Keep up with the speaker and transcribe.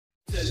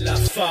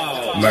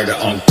Murder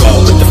on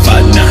call with the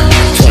fight now.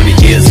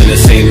 20 years and it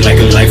seems like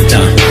a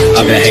lifetime.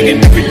 I've been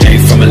hanging every day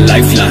from a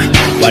lifeline.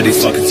 Why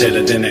these fuckers tell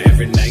her dinner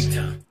every night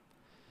time?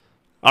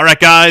 Alright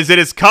guys, it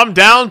has come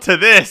down to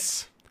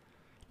this.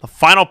 The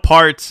final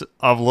part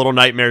of Little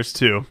Nightmares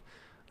 2.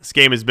 This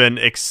game has been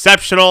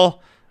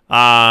exceptional.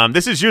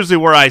 This is usually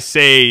where I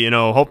say, you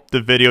know, hope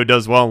the video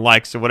does well and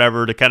likes or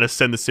whatever to kind of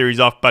send the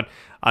series off. But,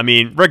 I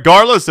mean,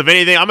 regardless of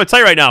anything, I'm going to tell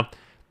you right now,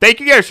 thank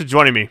you guys for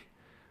joining me.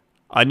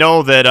 I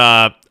know that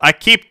I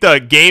keep the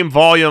game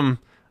volume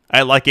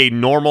at like a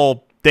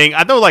normal thing.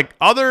 I know like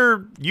other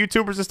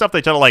YouTubers and stuff,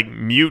 they try to like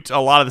mute a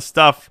lot of the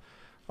stuff.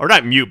 Or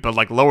not mute, but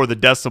like lower the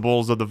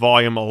decibels of the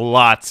volume a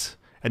lot.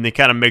 And they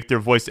kind of make their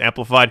voice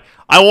amplified.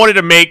 I wanted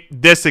to make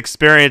this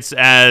experience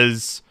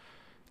as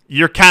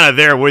you're kind of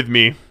there with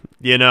me,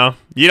 you know?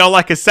 You don't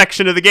like a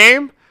section of the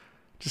game?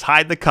 Just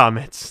hide in the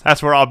comments.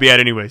 That's where I'll be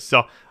at anyway.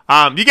 So,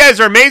 you guys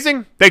are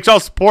amazing. Thanks for all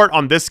the support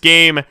on this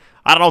game.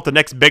 I don't know what the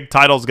next big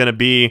title is going to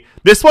be.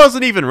 This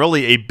wasn't even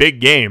really a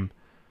big game,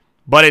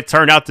 but it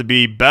turned out to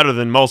be better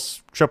than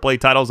most AAA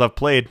titles I've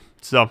played.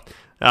 So,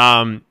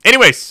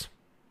 anyways,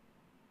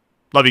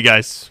 love you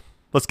guys.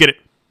 Let's get it.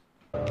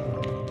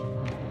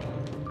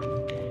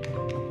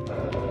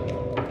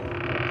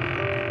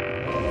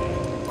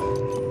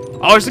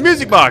 Oh, there's the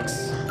music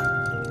box.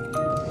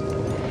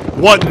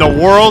 What in the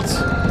world?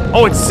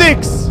 Oh, it's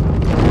 6.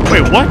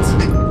 Wait, what?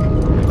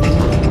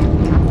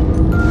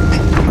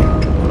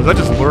 Was that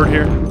just Lord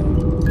here?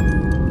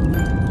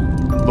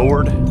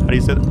 Lord? How do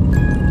you say that?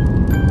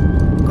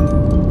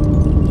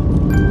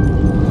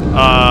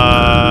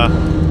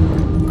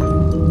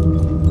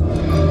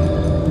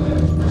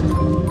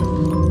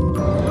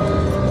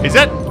 Is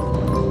that?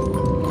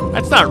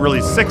 That's not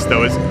really 6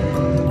 though, is it?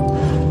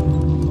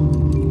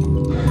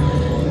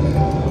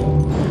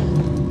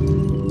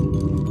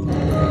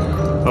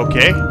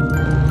 Okay.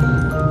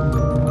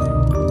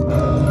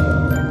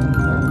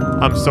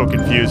 I'm so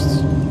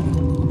confused.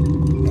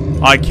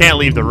 I can't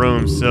leave the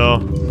room, so...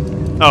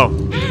 Oh.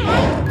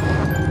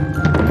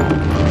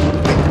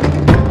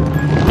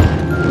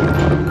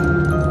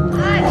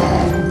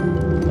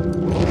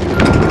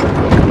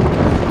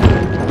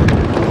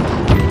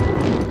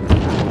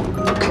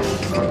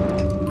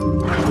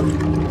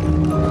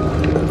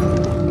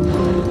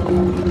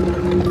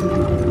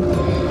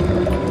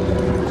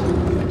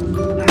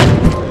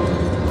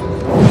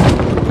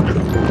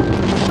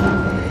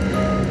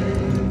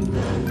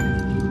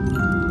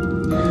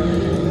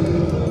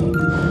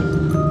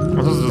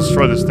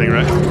 Destroy this thing,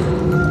 right?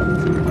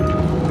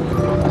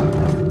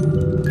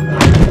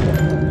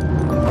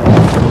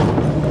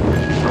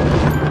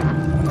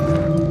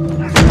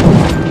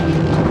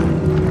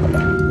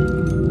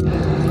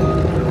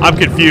 I'm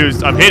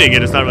confused. I'm hitting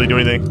it. It's not really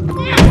doing anything.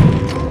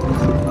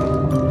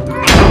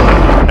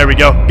 There we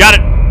go. Got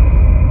it.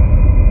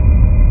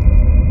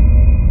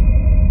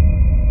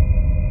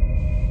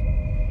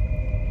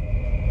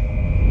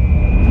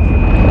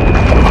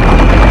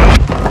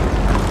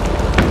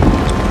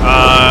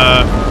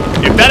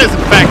 If that is in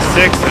fact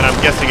 6, and I'm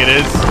guessing it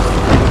is,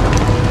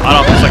 I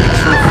don't know if it's like a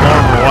true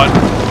form or what.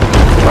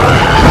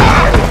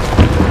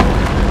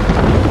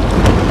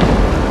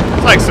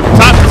 It's like some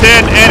top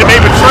 10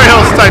 anime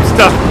betrayals type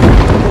stuff.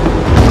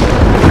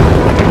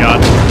 Oh my god.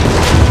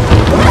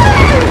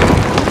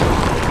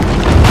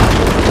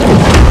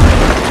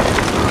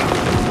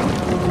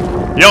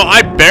 Yo,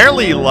 I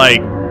barely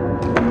like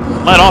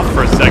let off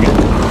for a second.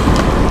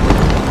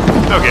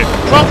 Okay,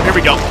 well, here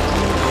we go.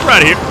 We're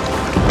out of here.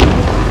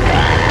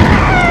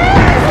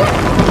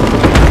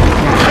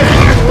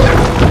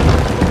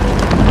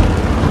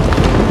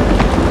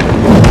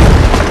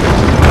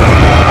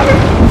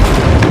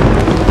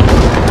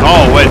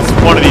 Oh, it's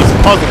one of these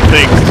puzzle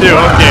things, too.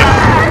 Okay.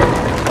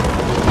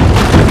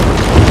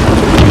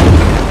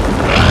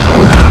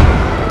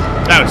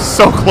 That was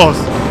so close.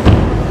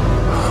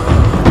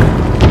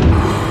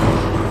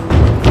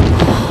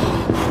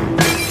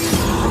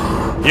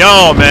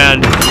 Yo,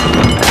 man.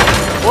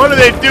 What do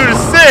they do to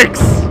 6?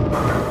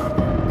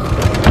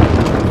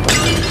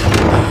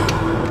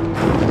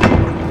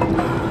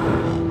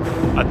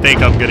 I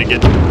think I'm gonna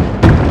get...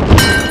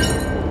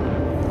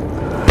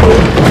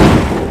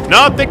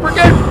 No, I think we're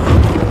good.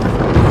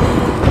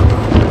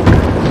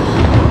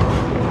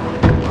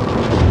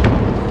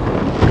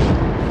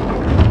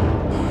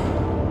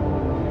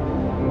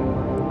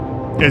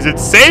 Is it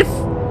safe?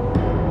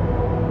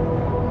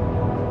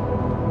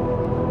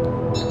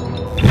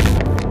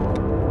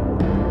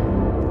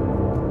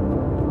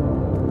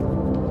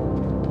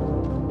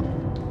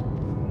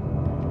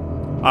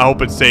 I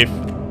hope it's safe.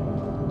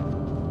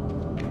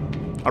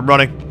 I'm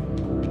running.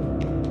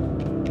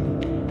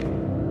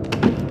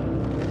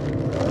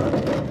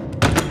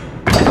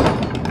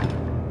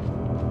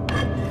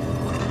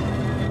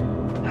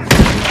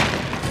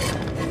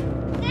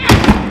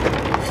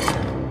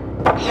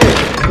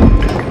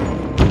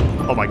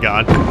 Oh my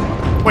god.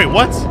 Wait,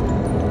 what?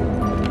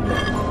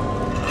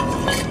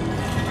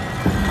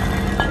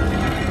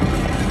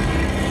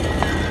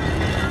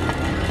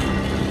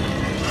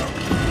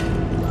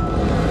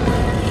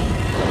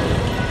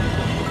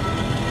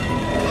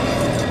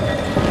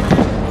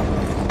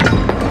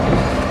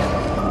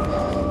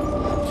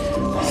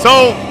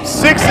 So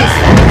 6 is.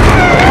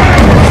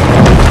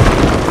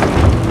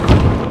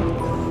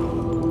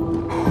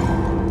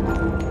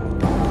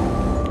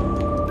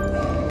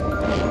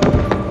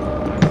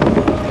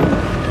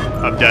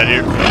 I'm dead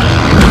here.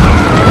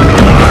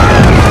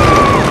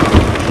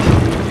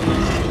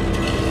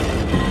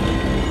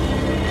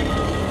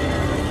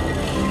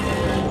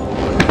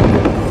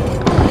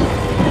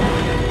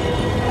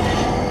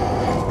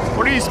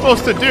 What are you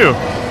supposed to do?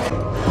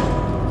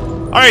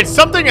 Alright,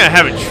 something I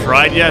haven't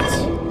tried yet.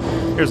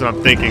 Here's what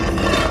I'm thinking. I'm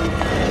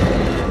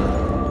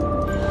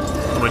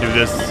gonna do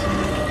this.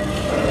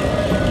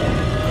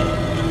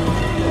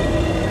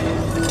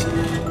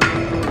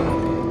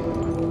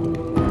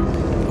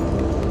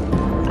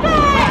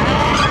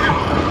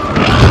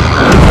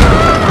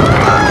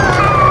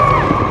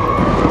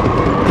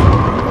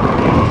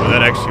 Oh,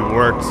 that actually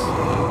worked.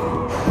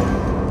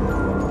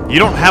 You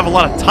don't have a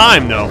lot of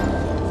time, though.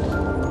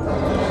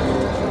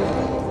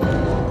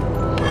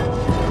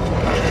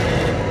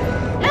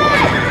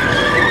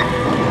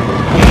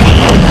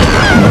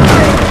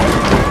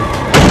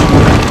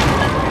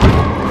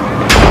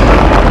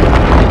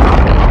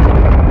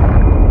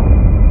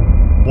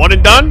 One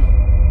and done?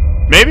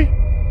 Maybe?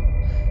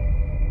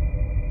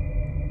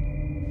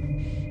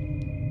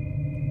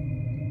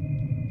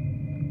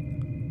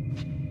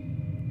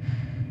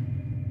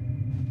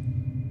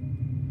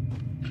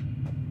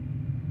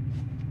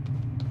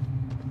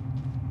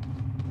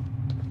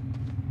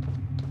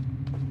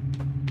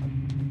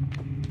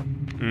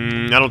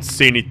 I don't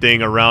see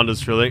anything around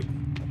us, really.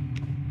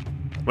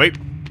 Wait.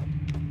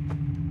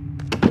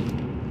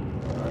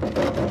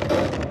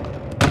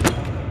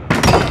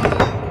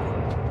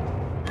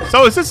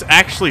 So is this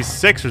actually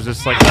 6 or is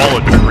this like all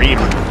a dream?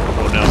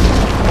 Oh no.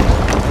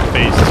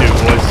 Phase 2,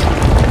 boys.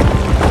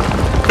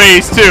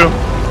 Phase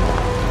 2.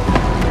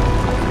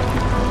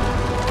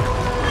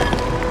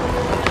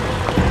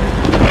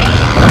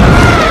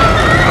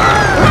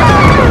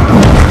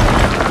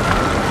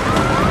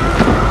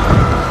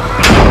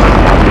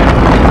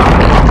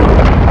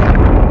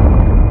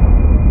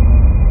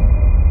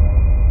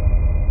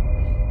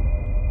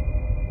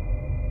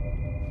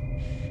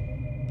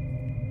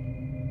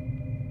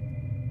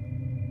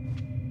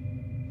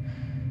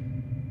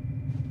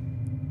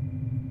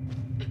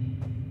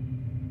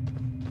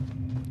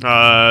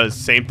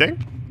 Same thing.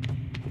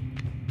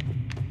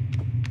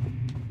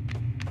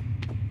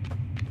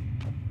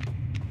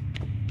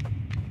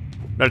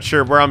 Not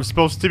sure where I'm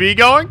supposed to be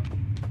going.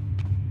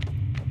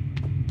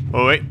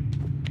 Oh, wait.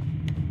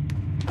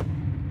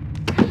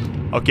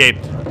 Okay.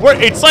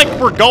 It's like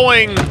we're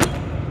going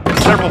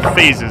several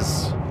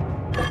phases.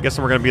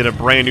 Guessing we're gonna be in a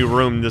brand new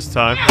room this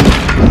time.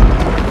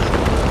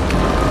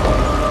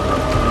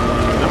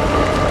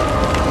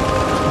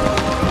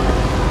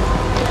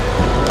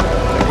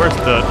 Where's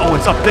the... Oh,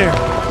 it's up there.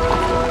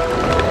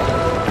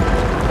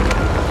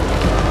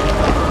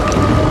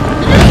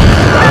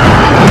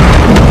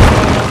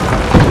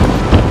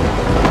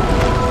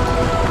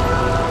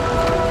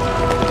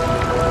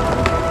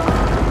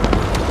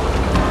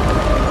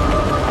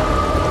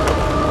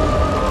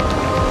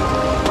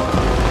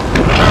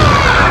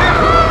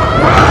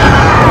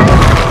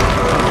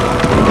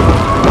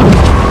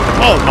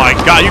 Oh my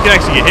god, you can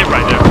actually get hit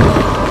right there.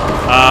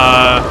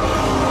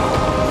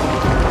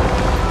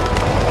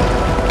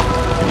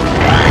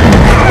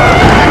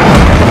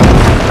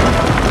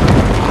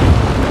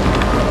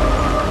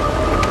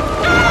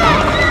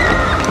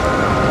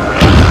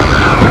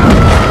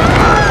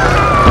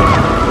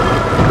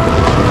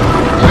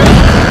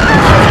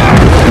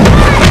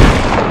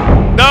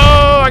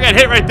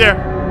 Hit right there.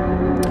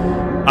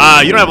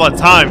 You don't have a lot of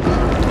time.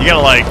 You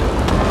gotta like,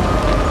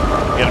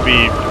 you gotta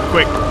be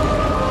quick.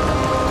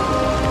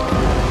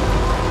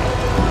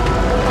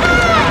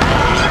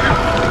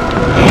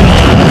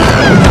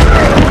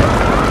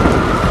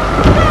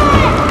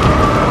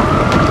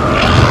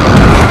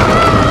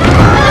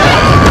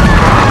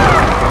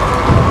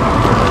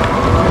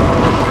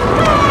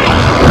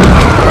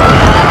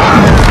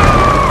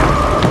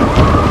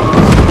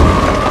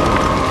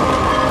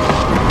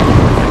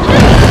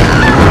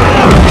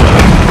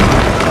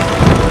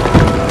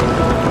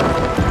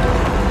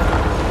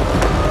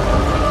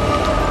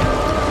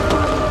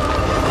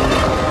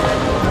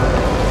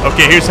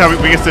 Okay, here's how we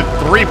get the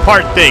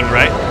 3-part thing,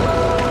 right?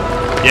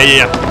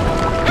 Yeah.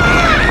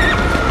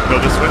 Go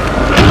this way.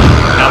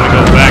 Now we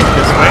go back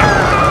this way.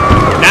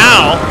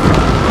 Now.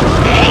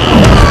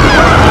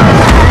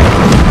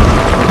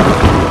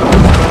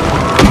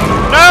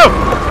 No!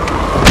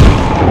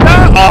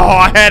 Oh,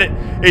 I had it.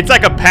 It's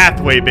like a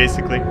pathway,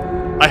 basically.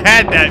 I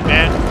had that,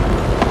 man.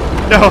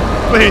 No,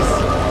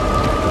 please.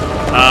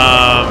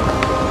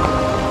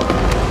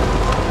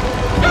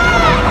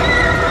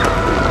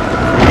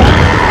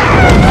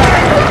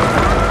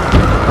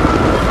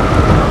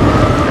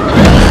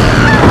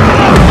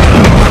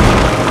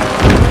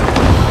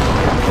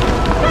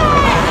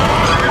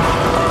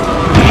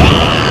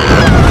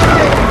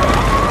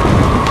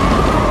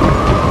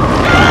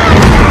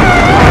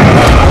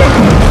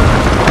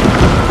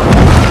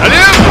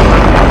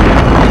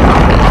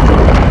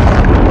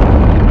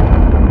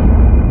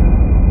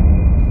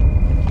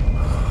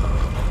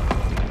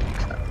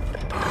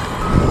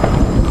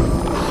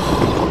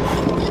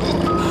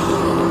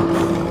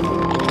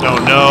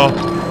 no.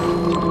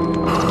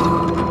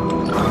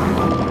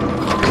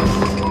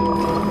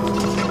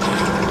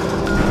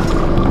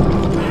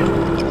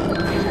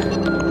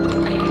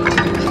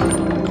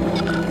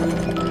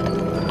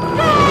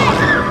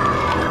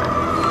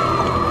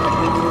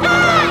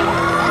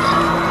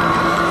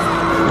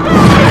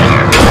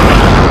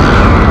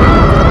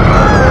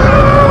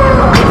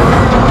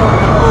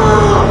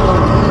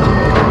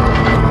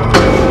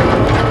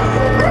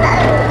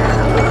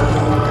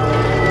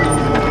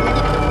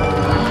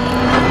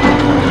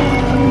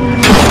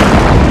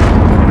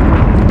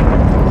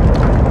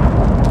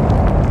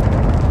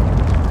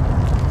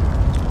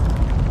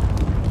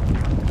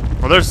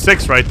 Well, there's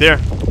 6 right there.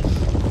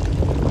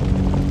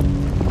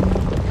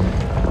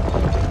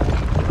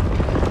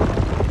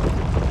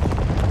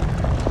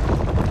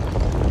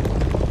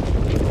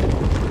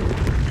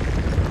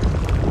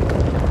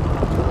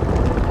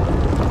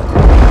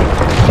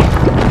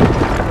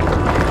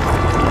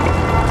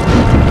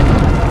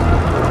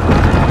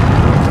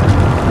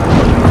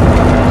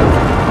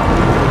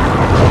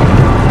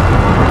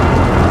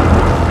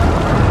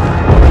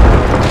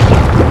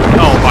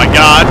 Oh my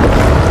god.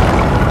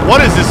 What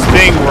is this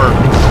thing where...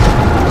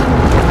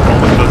 Oh,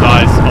 look at those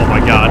eyes. Oh my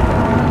god.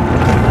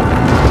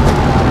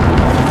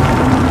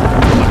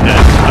 I'm dead.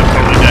 I'm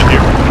totally dead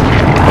here.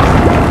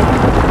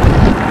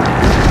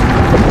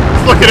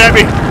 It's looking at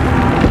me.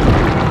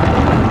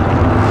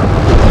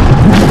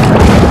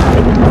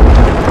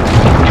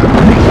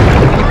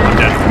 I'm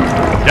dead.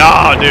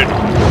 Oh, dude.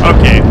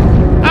 Okay.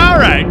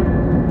 Alright.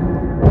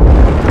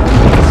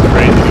 That's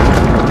crazy.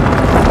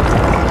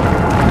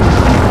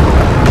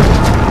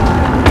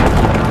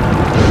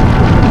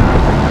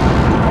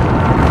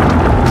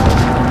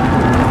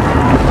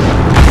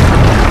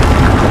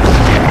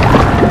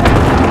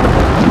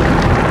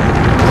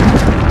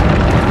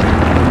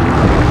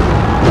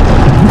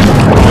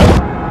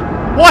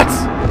 What?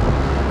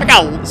 I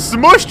got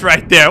smushed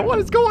right there. What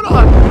is going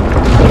on?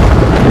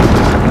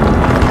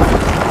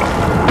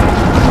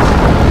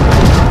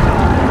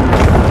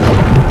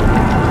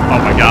 Oh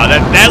my god,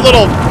 that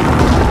little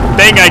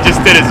thing I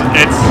just did is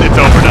it's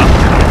over now.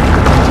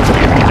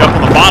 You jump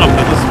on the bottom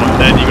of this one,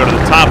 then you go to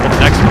the top on the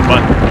next one,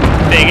 but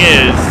the thing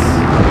is...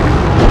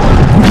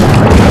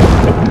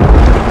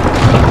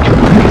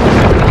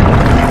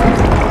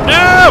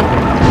 No!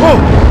 Whoa!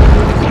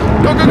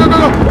 Go, go, go, go,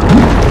 go!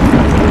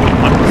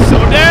 I'm so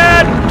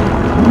dead!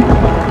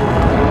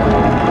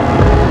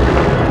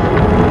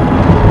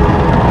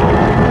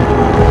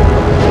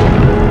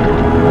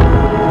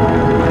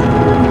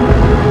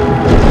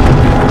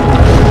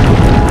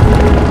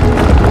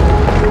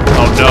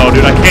 Oh no,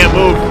 dude, I can't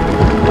move.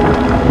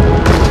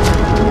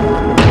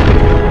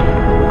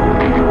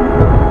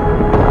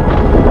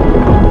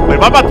 Wait,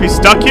 am I about to be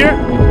stuck here?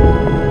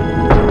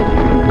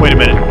 Wait a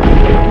minute.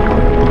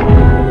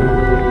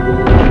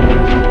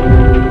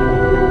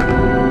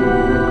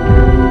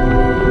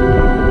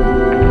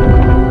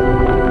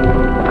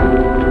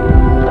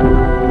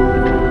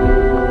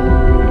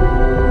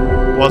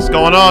 What's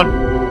going on?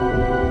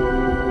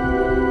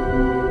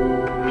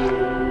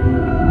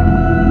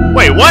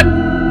 Wait, what?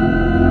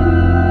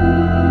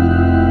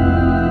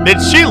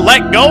 Did she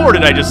let go or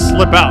did I just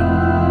slip out?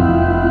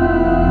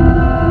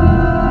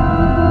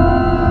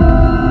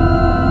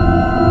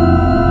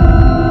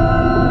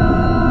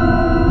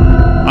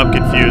 I'm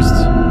confused.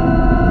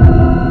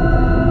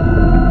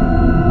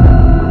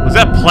 Was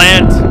that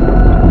planned?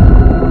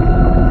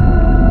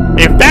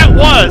 If that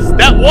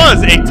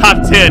was a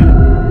top 10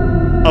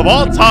 of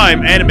all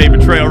time anime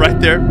betrayal right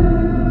there.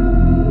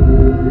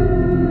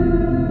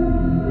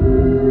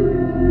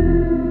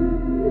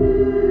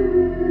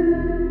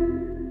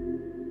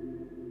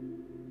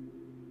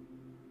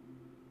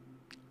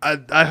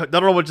 I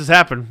don't know what just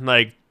happened.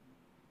 Like,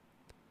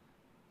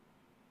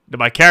 did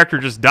my character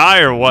just die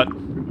or what?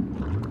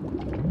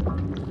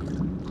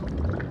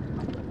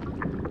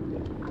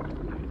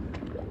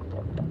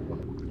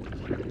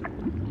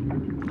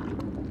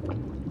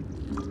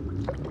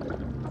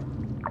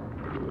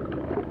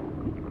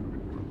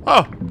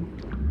 Oh.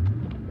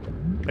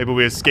 Maybe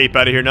we escape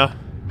out of here now.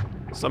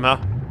 Somehow.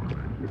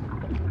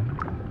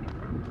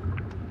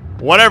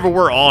 Whatever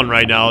we're on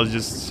right now is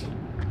just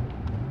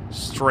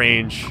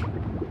strange.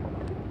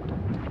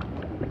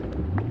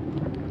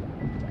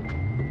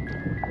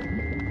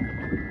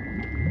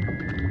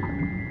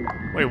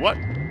 Wait, what?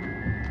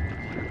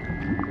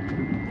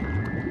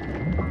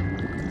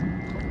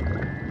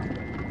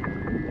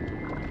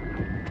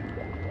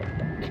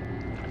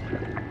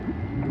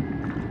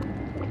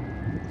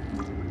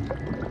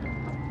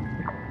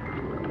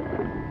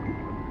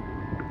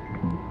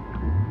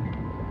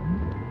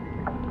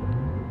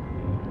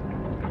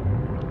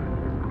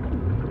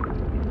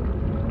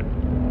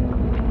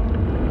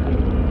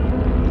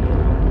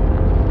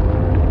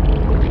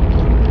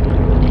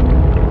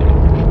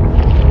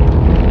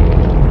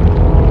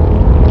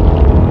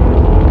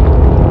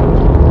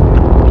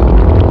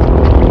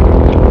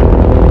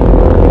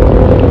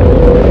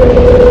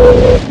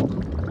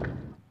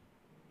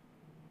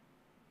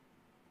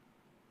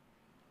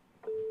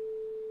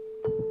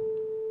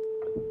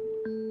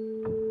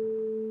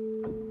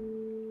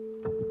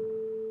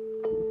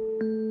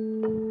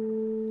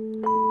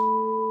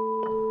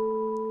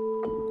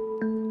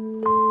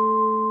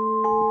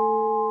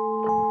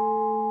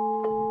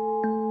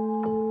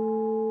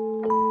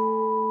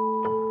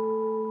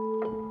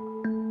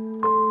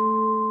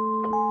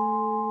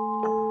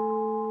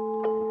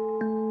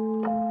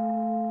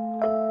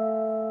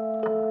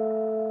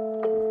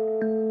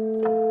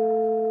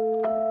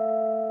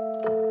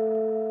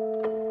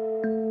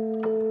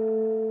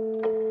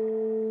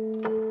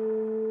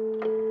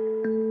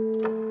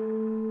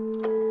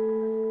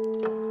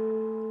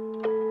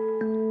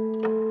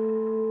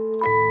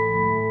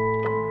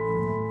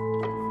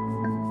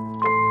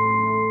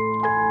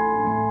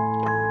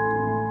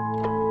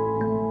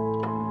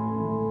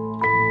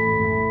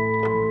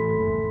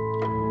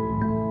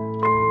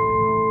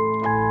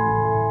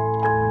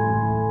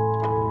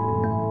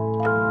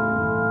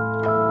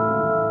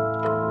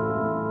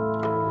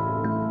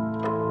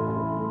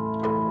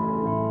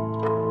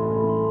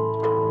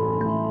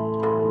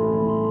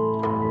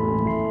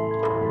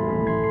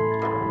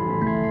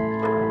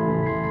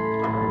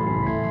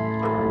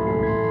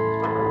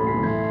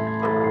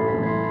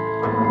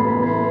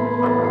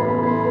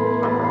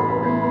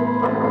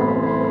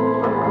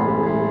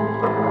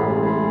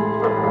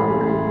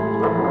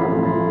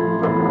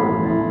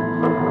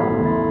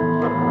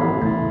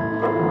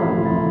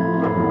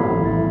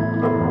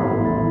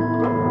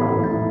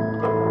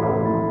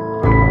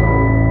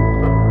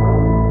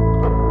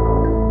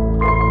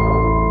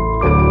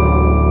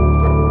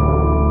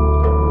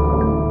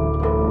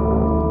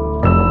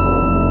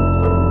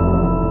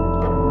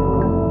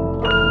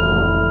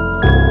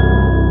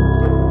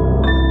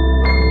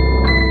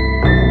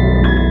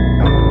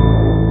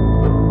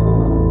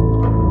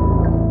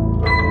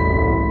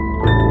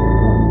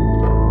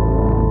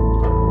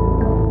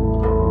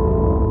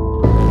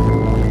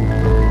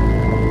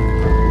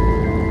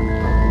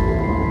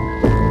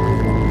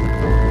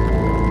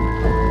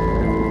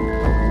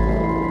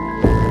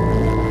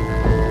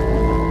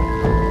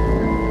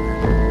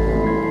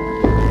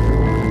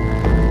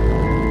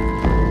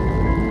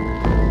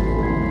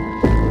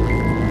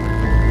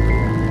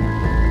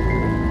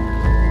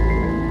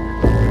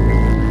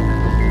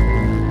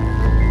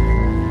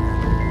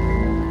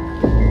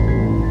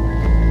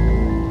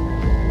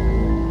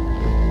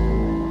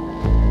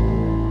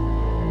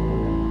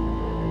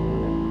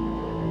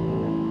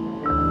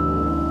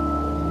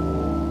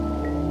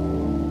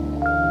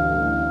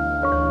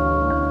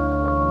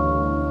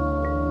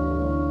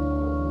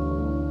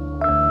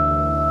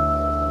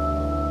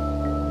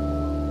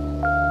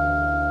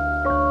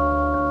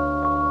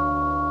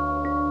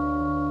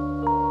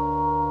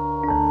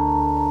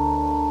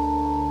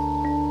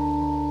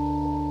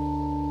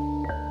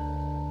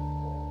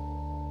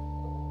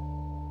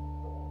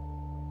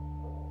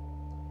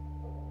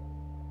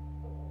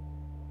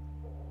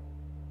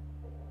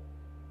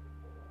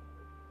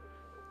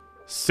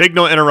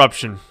 Signal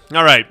interruption.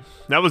 All right,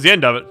 that was the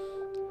end of it.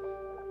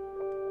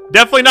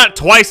 Definitely not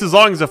twice as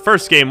long as the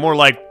first game. More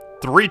like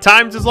 3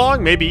 times as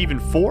long, maybe even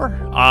 4.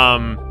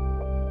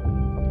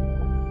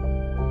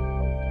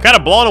 Kind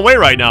of blown away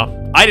right now.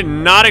 I did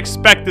not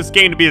expect this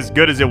game to be as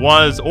good as it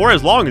was, or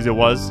as long as it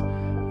was.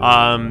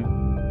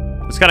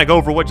 Let's kind of go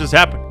over what just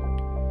happened.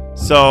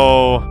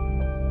 So,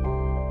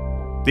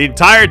 the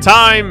entire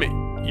time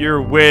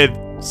you're with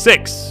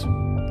 6.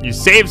 You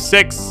save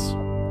 6.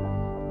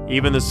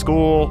 Even the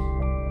school,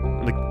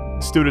 the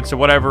students or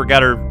whatever,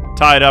 got her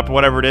tied up or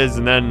whatever it is,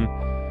 and then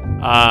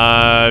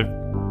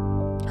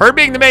her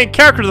being the main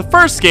character of the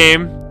first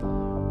game,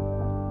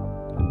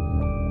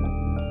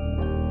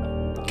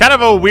 kind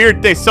of a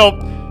weird thing. So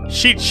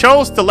she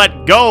chose to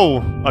let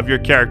go of your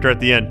character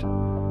at the end,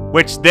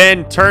 which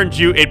then turns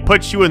you, it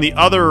puts you in the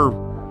other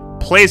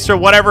place or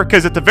whatever,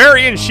 because at the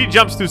very end she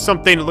jumps through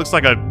something that looks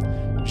like a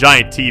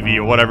giant TV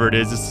or whatever it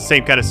is. It's the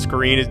same kind of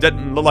screen. It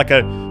doesn't look like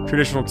a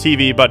traditional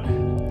TV, but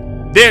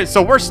then,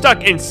 so we're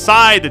stuck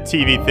inside the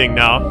TV thing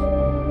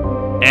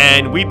now,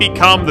 and we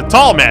become the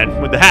tall man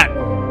with the hat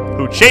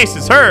who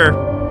chases her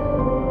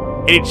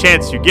any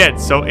chance you get.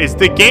 So is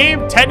the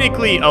game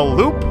technically a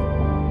loop?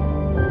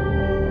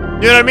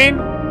 You know what I mean?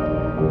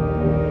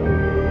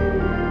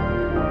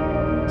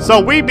 So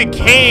we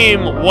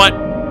became what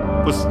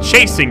was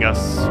chasing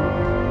us,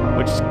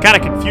 which kind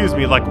of confused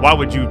me. Like, why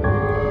would you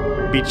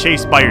be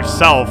chased by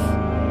yourself?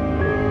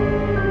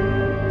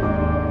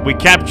 We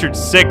captured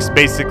 6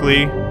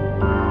 basically,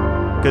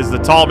 because the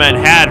tall man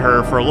had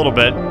her for a little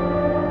bit,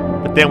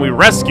 but then we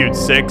rescued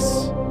 6.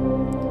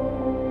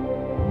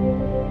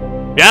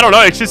 Yeah, I don't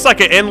know. It's just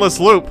like an endless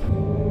loop.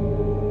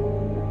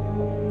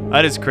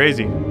 That is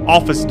crazy.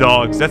 Office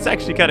dogs. That's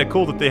actually kind of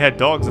cool that they had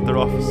dogs at their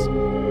office.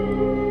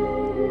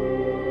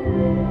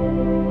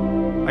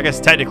 I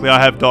guess technically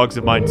I have dogs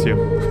of mine too.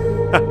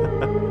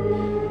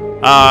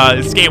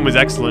 This game was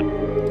excellent.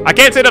 I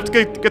can't say enough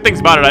good things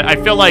about it. I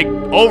feel like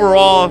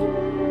overall,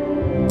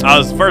 I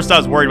was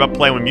worried about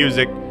playing with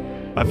music.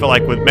 I feel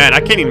like man, I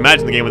can't even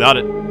imagine the game without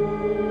it.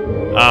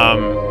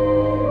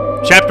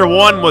 Chapter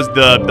 1 was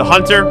the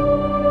hunter.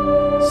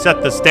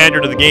 Set the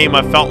standard of the game.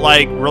 I felt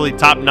like really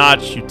top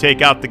notch. You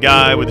take out the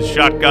guy with the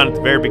shotgun at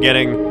the very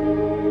beginning.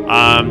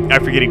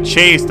 After getting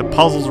chased, the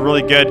puzzles were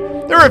really good.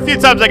 There were a few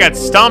times I got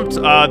stumped.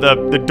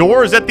 The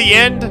doors at the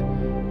end,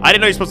 I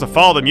didn't know you're supposed to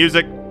follow the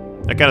music.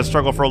 I kind of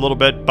struggled for a little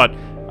bit, but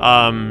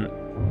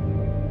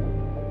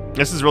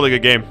this is a really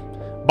good game.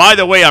 By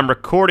the way, I'm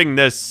recording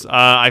this.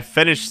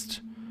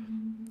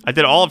 I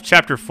did all of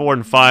chapter 4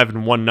 and 5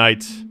 in one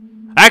night.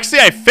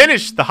 Actually, I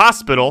finished the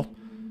hospital.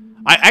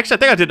 I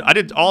think I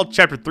did all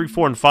chapter 3,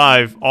 4, and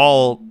 5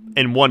 all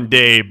in one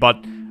day,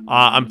 but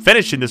I'm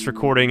finishing this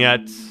recording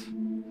at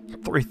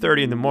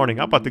 3:30 in the morning.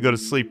 I'm about to go to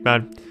sleep,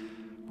 man.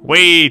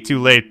 Way too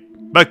late.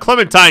 But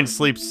Clementine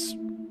sleeps.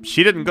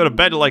 She didn't go to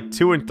bed till like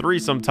 2 and 3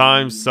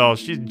 sometimes, so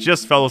she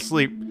just fell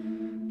asleep.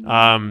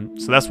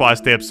 So that's why I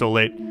stay up so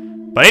late.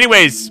 But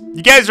anyways,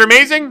 you guys are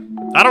amazing.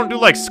 I don't do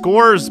like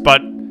scores,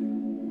 but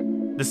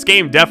this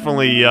game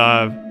definitely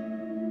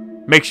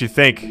makes you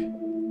think.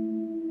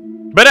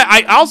 But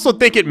I also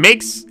think it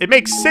makes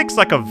 6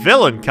 like a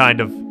villain, kind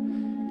of.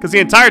 Because the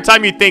entire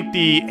time you think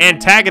the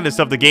antagonist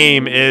of the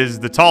game is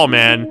the tall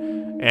man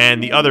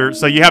and the other.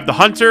 So you have the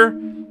hunter,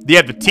 you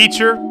have the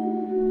teacher,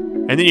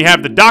 and then you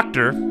have the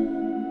doctor.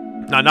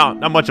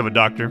 Not much of a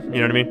doctor,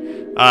 you know what I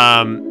mean?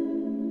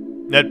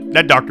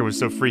 That doctor was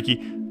so freaky.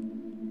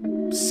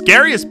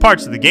 Scariest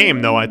parts of the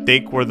game, though, I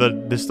think, were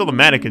still the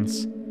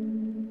mannequins.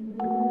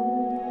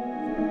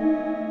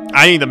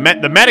 I mean,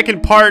 the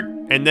mannequin part,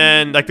 and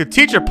then, like, the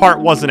teacher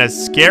part wasn't as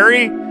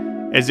scary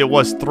as it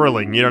was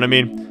thrilling, you know what I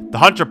mean? The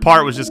hunter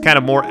part was just kind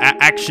of more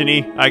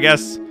action-y, I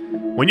guess.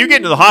 When you get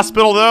into the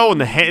hospital, though, and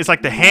it's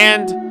like the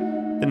hand,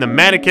 then the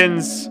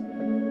mannequins,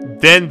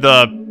 then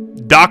the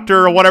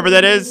doctor or whatever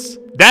that is,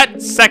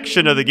 that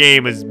section of the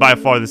game is by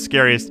far the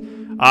scariest.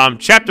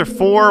 Chapter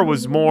 4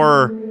 was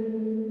more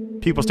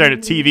people staring at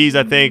TVs,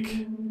 I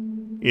think.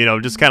 You know,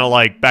 just kind of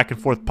like back and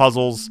forth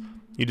puzzles.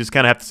 You just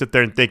kind of have to sit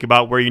there and think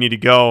about where you need to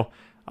go.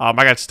 I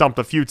got stumped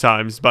a few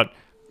times, but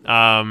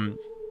yeah,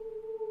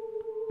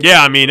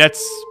 I mean,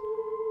 it's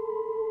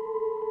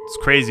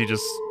crazy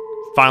just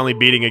finally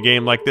beating a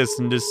game like this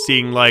and just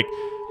seeing, like,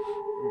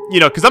 you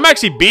know, because I'm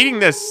actually beating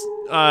this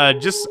I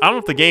don't know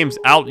if the game's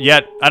out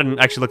yet. I didn't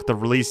actually look at the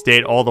release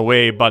date all the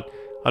way, but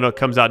I know it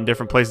comes out in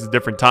different places at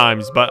different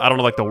times, but I don't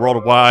know, like, the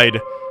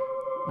worldwide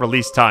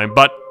release time.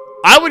 But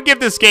I would give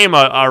this game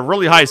a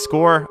really high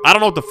score. I don't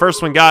know what the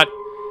first one got.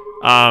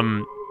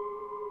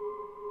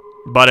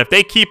 But if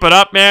they keep it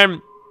up,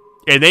 man,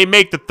 and they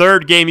make the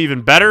third game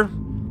even better,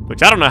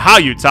 which I don't know how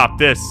you top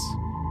this.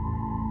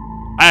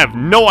 I have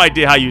no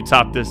idea how you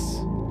top this.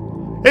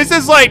 This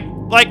is like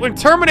when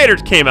Terminator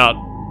came out,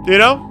 you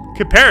know?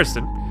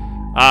 Comparison.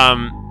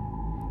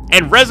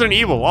 And Resident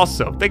Evil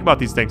also. Think about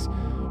these things.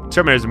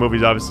 Terminator's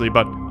movies, obviously,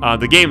 but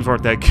the games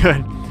weren't that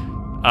good.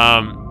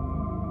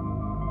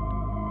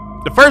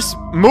 The first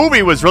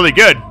movie was really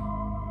good.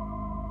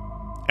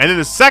 And then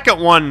the second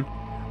one...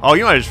 Oh,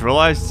 you know what I just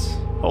realized?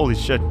 Holy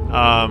shit.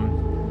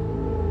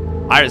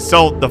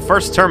 So the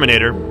first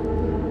Terminator,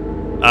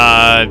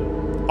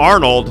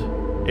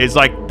 Arnold is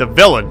like the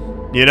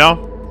villain, you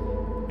know?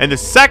 And the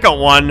second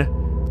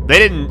one, they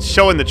didn't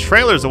show in the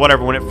trailers or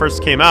whatever when it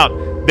first came out.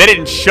 They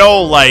didn't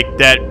show like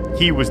that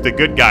he was the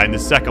good guy in the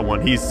second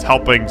one. He's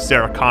helping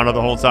Sarah Connor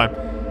the whole time.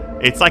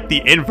 It's like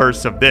the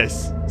inverse of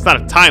this. It's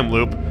not a time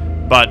loop,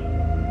 but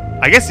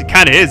I guess it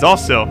kind of is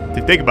also, if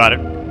you think about it.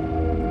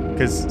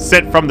 Because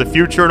sent from the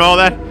future and all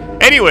that.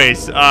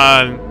 Anyways,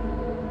 I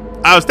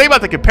was thinking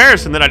about the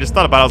comparison, then I just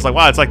thought about it. I was like,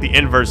 wow, it's like the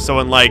inverse. So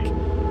in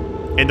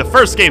the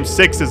first game,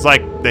 6 is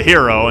like the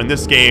hero. In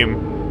this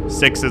game,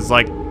 6 is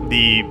like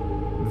the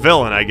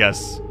villain, I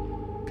guess.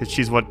 Because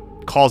she's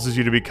what causes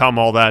you to become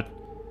all that.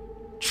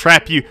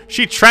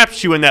 She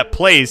traps you in that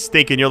place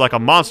thinking you're like a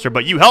monster,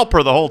 but you help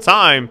her the whole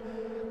time.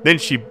 Then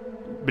she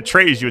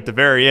betrays you at the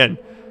very end.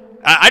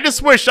 I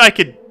just wish I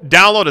could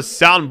download a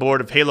soundboard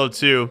of Halo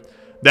 2.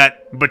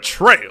 That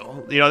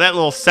betrayal. You know, that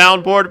little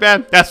soundboard,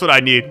 man. That's what I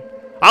need.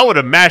 I would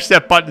have mashed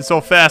that button so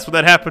fast when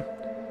that happened.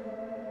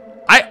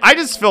 I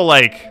just feel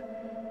like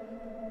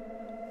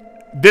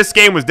this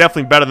game was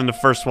definitely better than the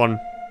first one.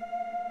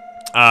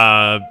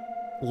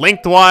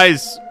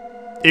 Lengthwise,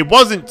 it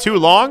wasn't too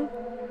long.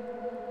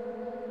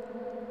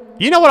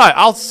 You know what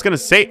I was just going to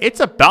say? It's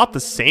about the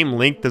same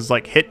length as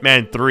like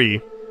Hitman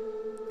 3.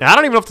 And I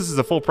don't even know if this is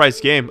a full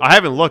price game. I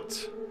haven't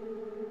looked.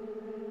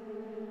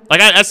 Like,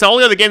 that's the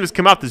only other game that's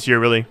come out this year,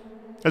 really.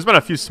 There's been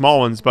a few small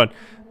ones, but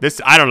this,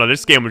 I don't know,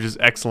 this game was just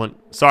excellent.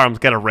 Sorry, I'm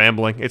kind of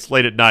rambling. It's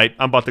late at night.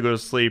 I'm about to go to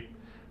sleep.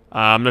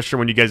 I'm not sure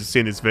when you guys have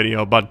seen this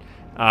video, but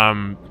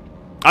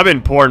I've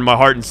been pouring my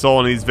heart and soul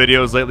into these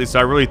videos lately, so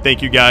I really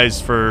thank you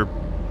guys for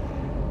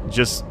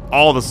just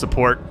all the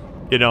support,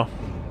 you know.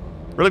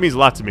 It really means a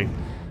lot to me.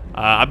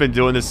 I've been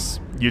doing this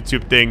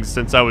YouTube thing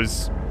since I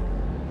was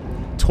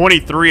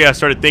 23. I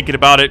started thinking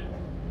about it.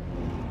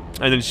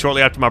 And then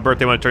shortly after my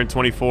birthday, when I turned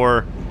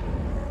 24,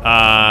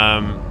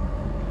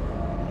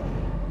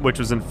 which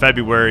was in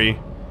February,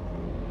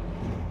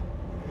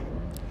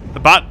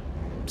 about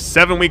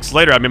 7 weeks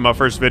later, I made my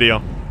first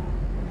video.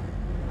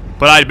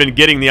 But I'd been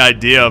getting the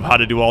idea of how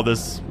to do all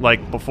this,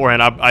 like,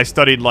 beforehand. I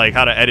studied, like,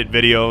 how to edit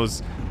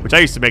videos, which I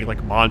used to make,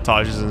 like,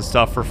 montages and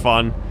stuff for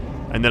fun.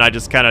 And then I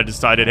just kind of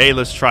decided, hey,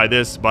 let's try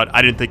this. But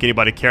I didn't think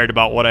anybody cared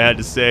about what I had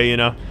to say, you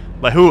know?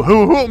 Like,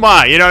 who am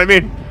I? You know what I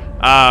mean?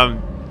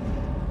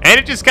 And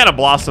it just kind of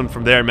blossomed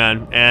from there,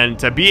 man. And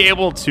to be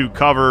able to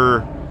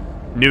cover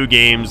new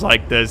games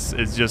like this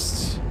is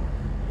just...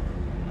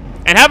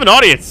 And have an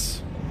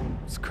audience.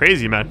 It's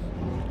crazy, man.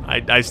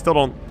 I still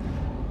don't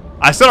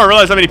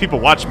realize how many people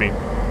watch me.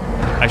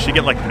 I should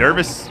get, like,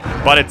 nervous.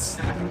 But it's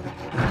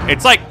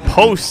like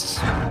post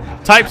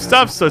type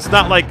stuff, so it's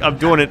not like I'm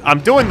doing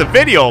the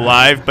video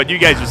live, but you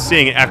guys are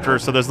seeing it after,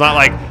 so there's not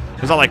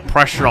like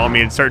pressure on me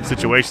in certain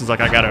situations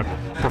like I gotta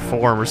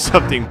perform or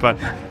something. But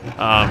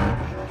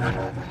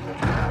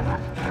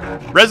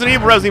Resident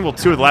Evil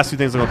 2 are the last two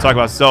things I'm gonna talk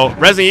about. So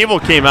Resident Evil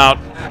came out,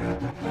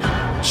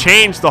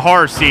 changed the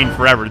horror scene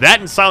forever. That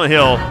and Silent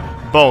Hill,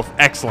 both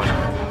excellent.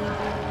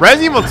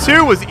 Resident Evil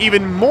 2 was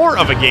even more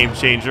of a game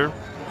changer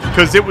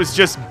because it was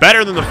just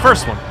better than the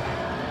first one.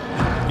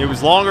 It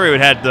was longer.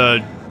 It had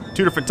the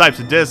 2 different types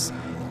of discs.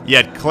 You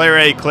had Claire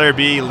A, Claire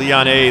B,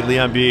 Leon A,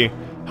 Leon B.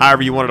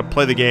 However you wanted to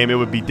play the game, it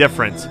would be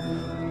different.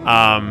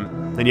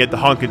 Then you had the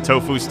Hunk and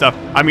Tofu stuff.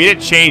 I mean, it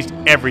changed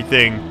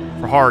everything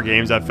for horror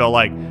games, I felt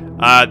like.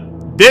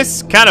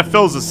 This kind of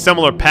fills a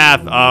similar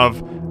path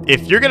of,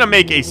 if you're going to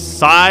make a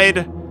side...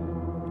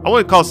 I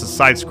wouldn't call this a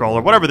side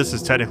scroller, whatever this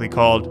is technically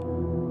called.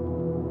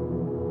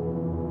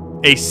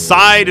 A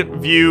side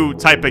view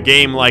type of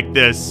game like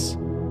this.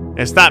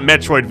 It's not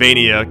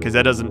Metroidvania, because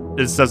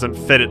this doesn't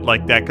fit it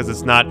like that, because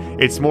it's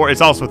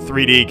also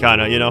 3D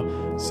kind of, you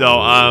know. So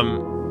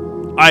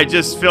I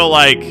just feel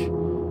like,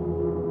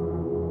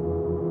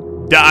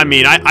 I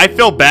mean, I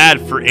feel bad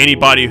for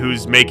anybody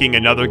who's making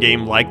another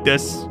game like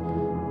this,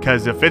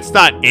 because if it's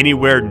not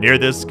anywhere near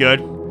this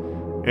good,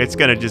 it's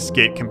gonna just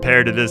get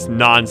compared to this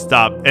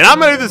nonstop. And I'm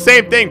gonna do the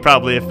same thing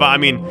probably. If I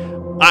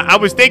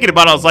was thinking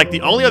about it, I was like,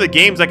 the only other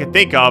games I could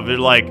think of are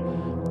like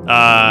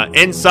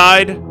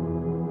Inside.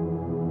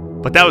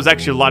 But that was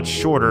actually a lot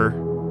shorter.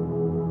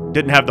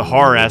 Didn't have the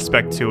horror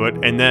aspect to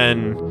it. And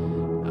then,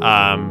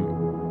 I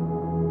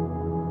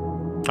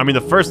mean,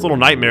 the first Little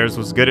Nightmares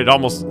was good. It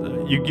almost,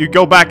 you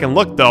go back and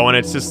look, though, and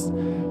it's just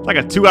like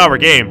a 2-hour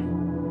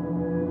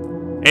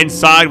game.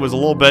 Inside was a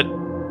little bit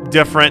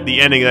different. The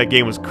ending of that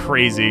game was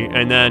crazy.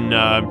 And then,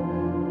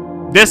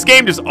 this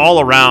game just all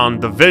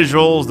around, the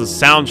visuals, the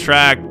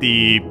soundtrack,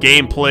 the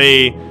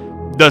gameplay,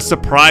 the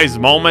surprise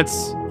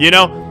moments, you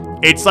know?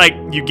 It's like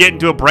you get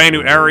into a brand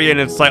new area and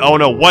it's like, oh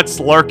no, what's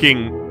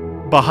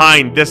lurking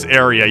behind this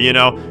area, you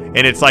know?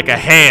 And it's like a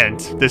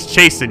hand that's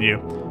chasing you.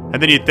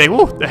 And then you think,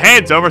 ooh, the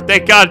hand's over.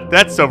 Thank God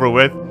that's over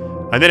with.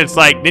 And then it's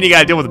like, then you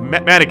gotta deal with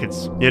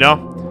mannequins, you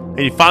know?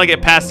 And you finally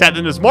get past that,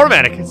 then there's more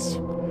mannequins.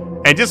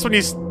 And just when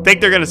you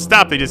think they're gonna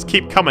stop, they just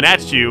keep coming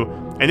at you.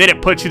 And then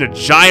it puts you in a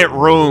giant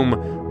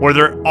room where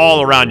they're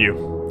all around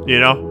you, you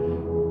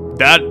know?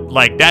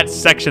 that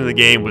section of the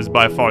game was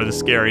by far the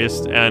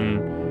scariest. And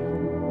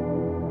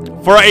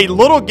for a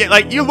little game,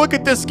 like, you look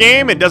at this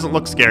game, it doesn't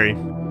look scary.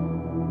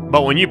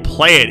 But when you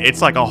play it,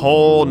 it's like a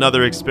whole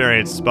nother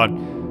experience. But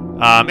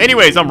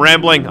anyways, I'm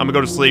rambling. I'm gonna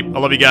go to sleep. I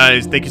love you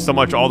guys. Thank you so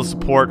much for all the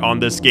support on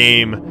this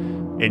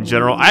game in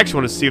general. I actually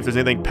want to see if there's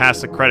anything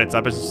past the credits.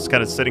 I've been just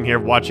kind of sitting here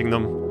watching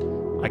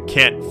them. I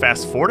can't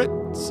fast forward it,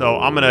 so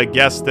I'm gonna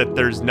guess that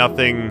there's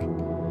nothing.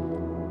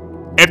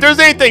 If there's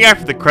anything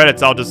after the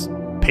credits, I'll just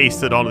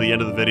paste it onto the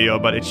end of the video,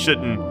 but it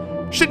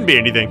shouldn't be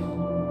anything.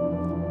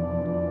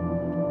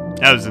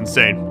 That was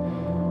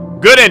insane.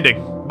 Good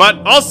ending, but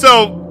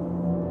also,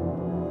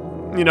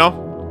 you know,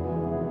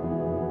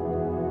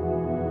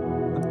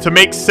 to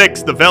make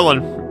 6 the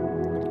villain,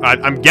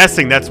 I'm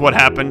guessing that's what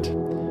happened.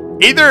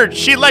 Either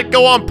she let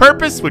go on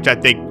purpose, which I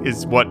think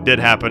is what did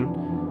happen,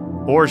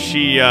 or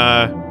she,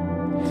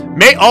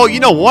 oh, you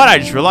know what? I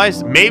just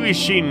realized maybe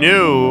she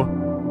knew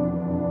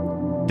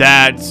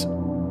that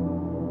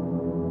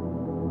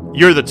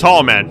you're the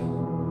tall man,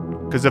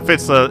 because if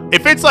it's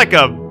like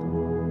a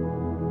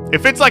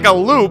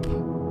loop,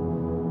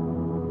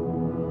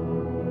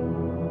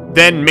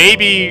 then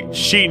maybe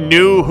she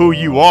knew who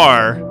you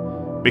are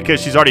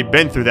because she's already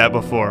been through that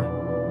before.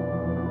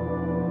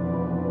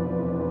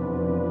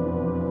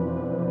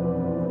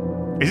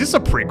 Is this a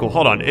prequel?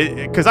 Hold on,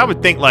 because I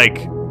would think like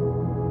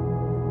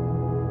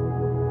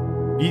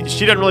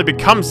she didn't really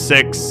become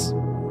 6.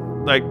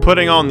 Like,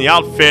 putting on the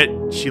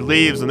outfit, she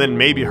leaves, and then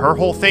maybe her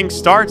whole thing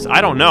starts?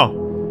 I don't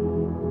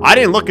know. I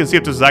didn't look and see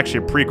if this was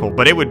actually a prequel,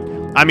 but it would...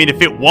 I mean,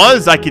 if it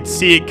was, I could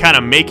see it kind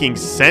of making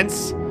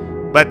sense,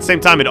 but at the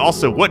same time, it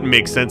also wouldn't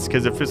make sense,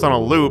 because if it's on a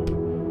loop,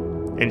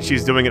 and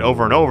she's doing it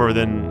over and over,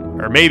 then...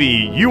 Or maybe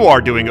you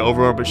are doing it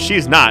over and over, but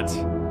she's not.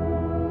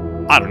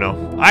 I don't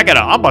know.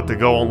 I'm about to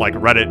go on, like,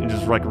 Reddit and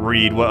just, like,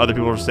 read what other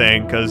people are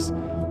saying, because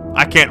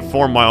I can't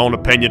form my own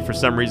opinion for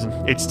some reason.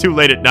 It's too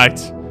late at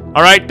night.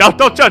 Alright?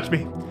 Don't judge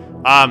me.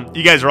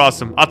 You guys are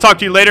awesome. I'll talk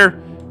to you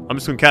later. I'm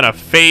just gonna kind of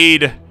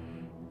fade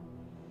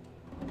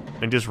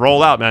and just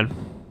roll out, man.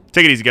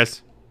 Take it easy,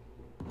 guys.